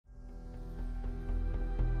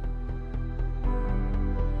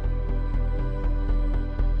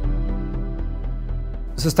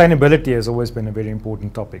Sustainability has always been a very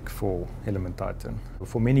important topic for HellermannTyton.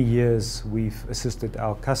 For many years, we've assisted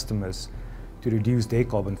our customers to reduce their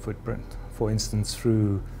carbon footprint. For instance,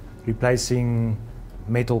 through replacing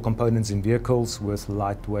metal components in vehicles with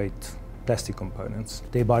lightweight plastic components,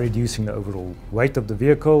 thereby reducing the overall weight of the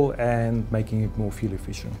vehicle and making it more fuel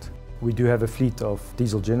efficient. We do have a fleet of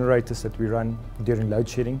diesel generators that we run during load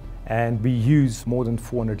shedding, and we use more than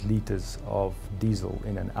 400 litres of diesel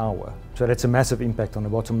in an hour. So that's a massive impact on the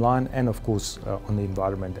bottom line and of course on the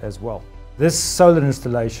environment as well. This solar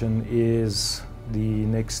installation is the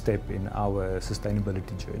next step in our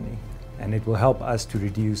sustainability journey, and it will help us to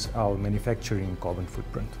reduce our manufacturing carbon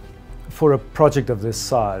footprint. For a project of this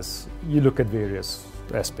size, you look at various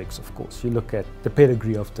aspects, of course. You look at the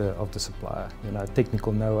pedigree of the supplier,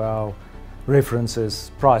 technical know-how,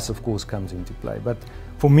 references, price of course comes into play. But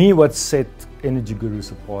for me, what set Energy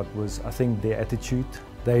Gurus apart was, I think, their attitude.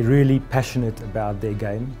 They're really passionate about their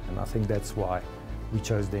game, and I think that's why we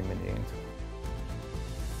chose them in the end.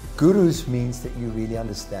 Gurus means that you really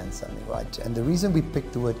understand something, right? And the reason we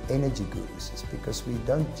picked the word Energy Gurus is because we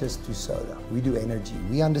don't just do solar, we do energy.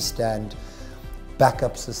 We understand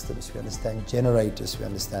backup systems, we understand generators, we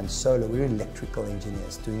understand solar. We're electrical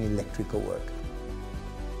engineers doing electrical work.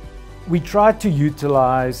 We tried to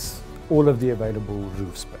utilize all of the available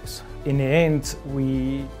roof space. In the end,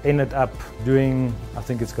 we ended up doing, I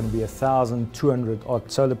think it's going to be 1,200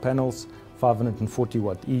 odd solar panels, 540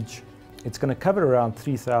 watt each. It's going to cover around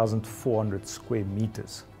 3,400 square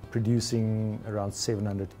meters, producing around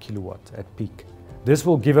 700 kilowatt at peak. This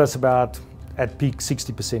will give us about, at peak,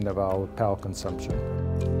 60% of our power consumption.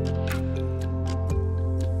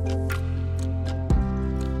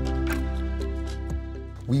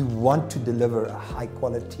 We want to deliver a high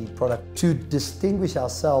quality product. To distinguish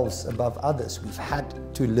ourselves above others, we've had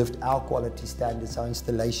to lift our quality standards, our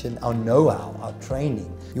installation, our know-how, our training.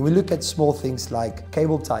 We look at small things like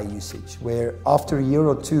cable tie usage, where after a year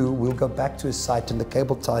or two, we'll go back to a site and the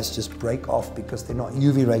cable ties just break off because they're not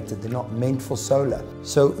UV rated, they're not meant for solar.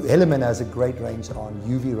 So Hellermann has a great range on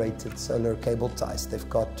UV rated solar cable ties. They've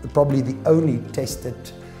got probably the only tested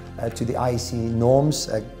to the IEC norms,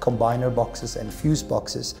 combiner boxes and fuse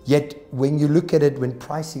boxes. Yet when you look at it when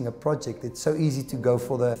pricing a project, it's so easy to go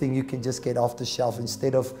for the thing you can just get off the shelf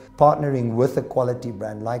instead of partnering with a quality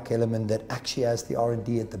brand like Hellermann that actually has the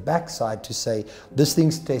R&D at the backside to say, this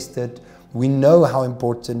thing's tested. We know how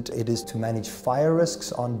important it is to manage fire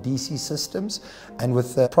risks on DC systems, and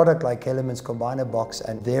with a product like Hellermann's combiner box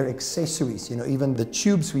and their accessories, even the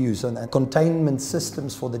tubes we use and containment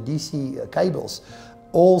systems for the DC cables,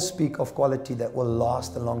 all speak of quality that will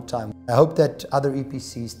last a long time. I hope that other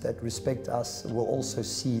EPCs that respect us will also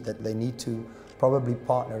see that they need to probably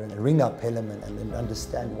partner and ring up Hellermann and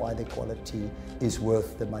understand why their quality is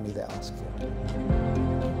worth the money they ask for.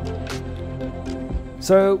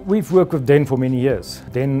 So we've worked with Dehn for many years.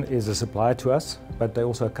 Dehn is a supplier to us, but they're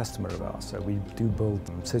also a customer of ours. So we do build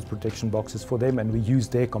surge protection boxes for them, and we use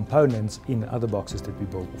their components in other boxes that we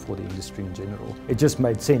build for the industry in general. It just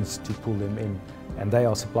made sense to pull them in, and they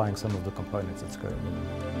are supplying some of the components that's going in.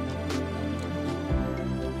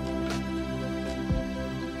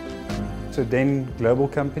 So Dehn, global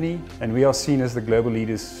company, and we are seen as the global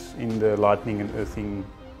leaders in the lightning and earthing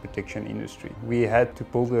protection industry. We had to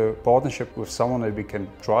build a partnership with someone that we can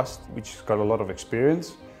trust, which has got a lot of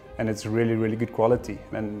experience, and it's really, really good quality.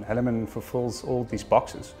 And Hellermann fulfills all these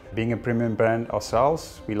boxes. Being a premium brand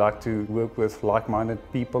ourselves, we like to work with like-minded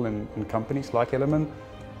people and companies like Hellermann,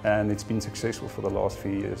 and it's been successful for the last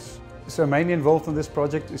few years. So mainly involved in this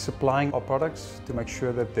project is supplying our products to make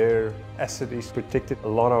sure that their asset is protected. A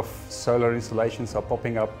lot of solar installations are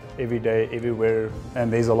popping up every day, everywhere,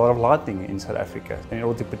 and there's a lot of lightning in South Africa. And in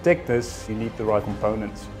order to protect this, you need the right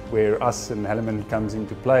components. Where us and Hellermann comes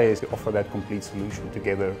into play is to offer that complete solution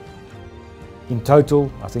together. In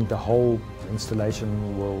total, I think the whole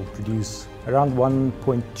installation will produce around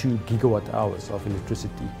 1.2 gigawatt hours of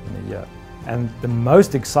electricity in a year. And the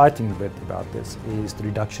most exciting bit about this is the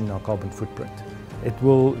reduction in our carbon footprint. It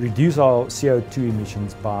will reduce our CO2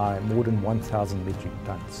 emissions by more than 1,000 metric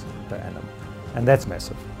tons per annum. And that's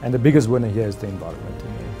massive. And the biggest winner here is the environment.